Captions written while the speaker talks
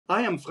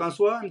Hi, I'm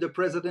Francois. I'm the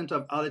president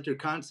of Aliter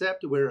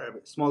Concept. We're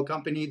a small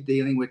company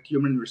dealing with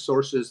human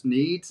resources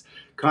needs,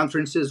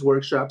 conferences,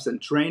 workshops,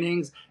 and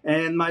trainings.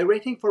 And my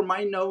rating for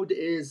MindNode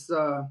is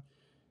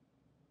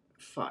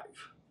 5.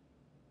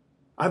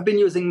 I've been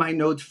using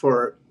MindNode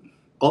for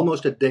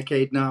almost a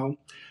decade now.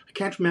 I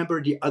can't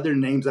remember the other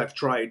names I've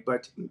tried,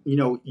 but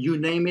you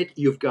name it,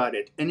 you've got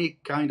it. Any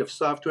kind of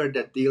software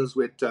that deals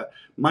with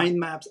mind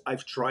maps,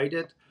 I've tried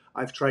it.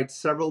 I've tried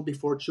several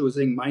before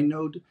choosing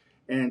MindNode,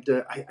 and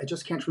I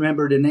just can't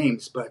remember the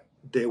names, but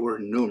they were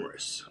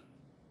numerous.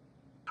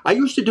 I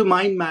used to do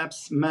mind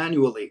maps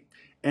manually,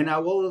 and I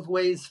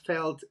always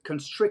felt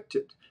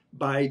constricted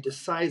by the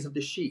size of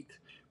the sheet.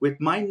 With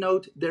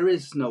MindNode, there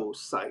is no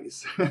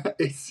size.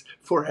 It's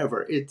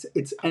forever. It's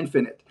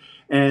infinite,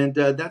 and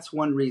that's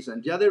one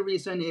reason. The other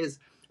reason is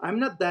I'm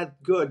not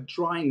that good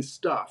drawing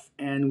stuff,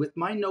 and with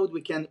MindNode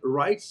we can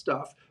write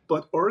stuff,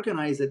 but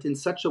organize it in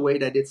such a way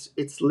that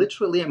it's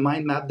literally a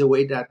mind map the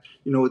way that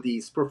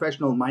these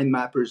professional mind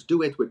mappers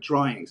do it with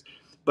drawings.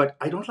 But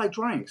I don't like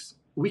drawings.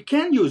 We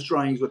can use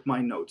drawings with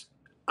MindNode.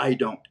 I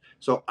don't.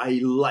 So I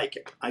like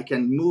it. I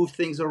can move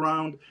things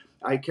around.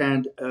 I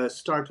can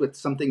start with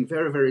something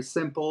very, very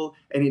simple,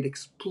 and it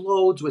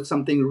explodes with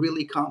something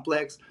really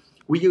complex.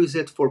 We use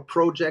it for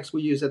projects.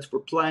 We use it for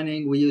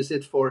planning. We use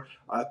it for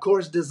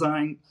course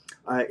design.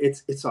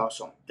 It's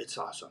awesome. It's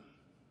awesome.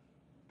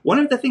 One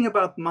of the things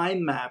about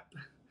Mind Map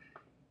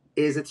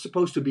is it's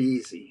supposed to be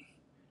easy.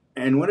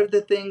 And one of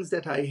the things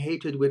that I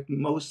hated with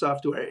most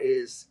software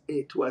is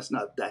it was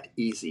not that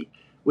easy.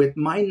 With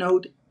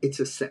MindNode, it's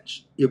a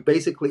cinch. You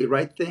basically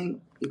write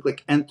thing, you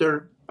click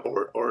enter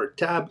or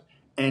tab,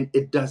 and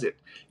it does it.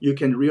 You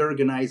can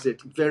reorganize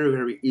it very,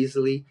 very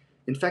easily.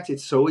 In fact,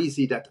 it's so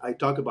easy that I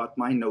talk about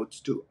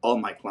MindNodes to all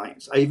my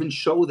clients. I even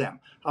show them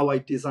how I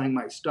design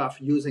my stuff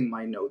using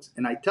MindNodes,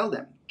 and I tell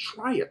them,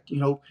 try it.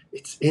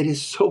 It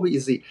is so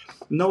easy.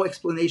 No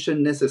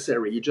explanation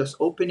necessary. You just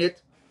open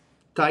it,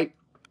 type,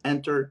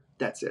 enter,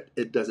 that's it.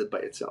 It does it by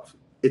itself.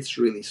 It's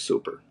really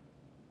super.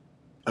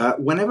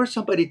 Whenever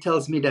somebody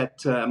tells me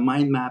that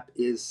mind map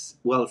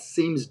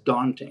seems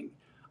daunting,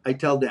 I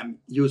tell them,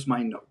 use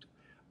MindNode.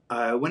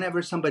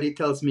 Whenever somebody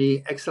tells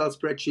me Excel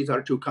spreadsheets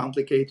are too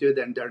complicated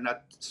and they're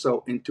not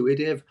so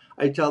intuitive,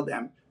 I tell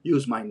them,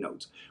 use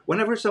MindNode.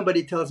 Whenever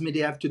somebody tells me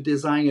they have to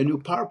design a new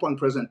PowerPoint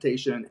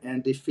presentation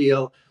and they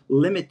feel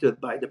limited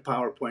by the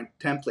PowerPoint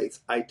templates,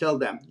 I tell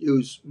them,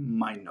 use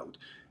MindNode.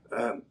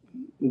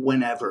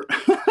 Whenever.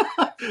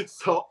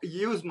 So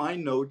use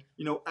MindNode.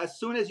 As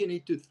soon as you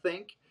need to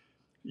think,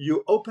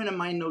 you open a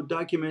MindNode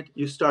document,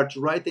 you start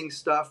writing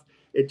stuff,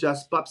 it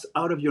just pops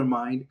out of your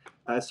mind.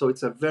 So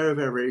it's a very,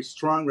 very, very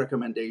strong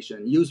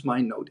recommendation. Use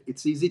MindNode.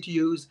 It's easy to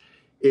use.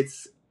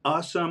 It's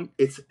awesome.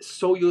 It's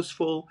so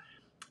useful.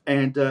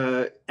 And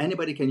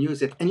anybody can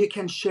use it. And you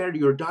can share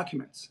your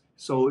documents.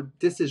 So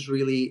this is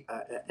really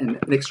an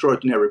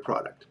extraordinary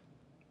product.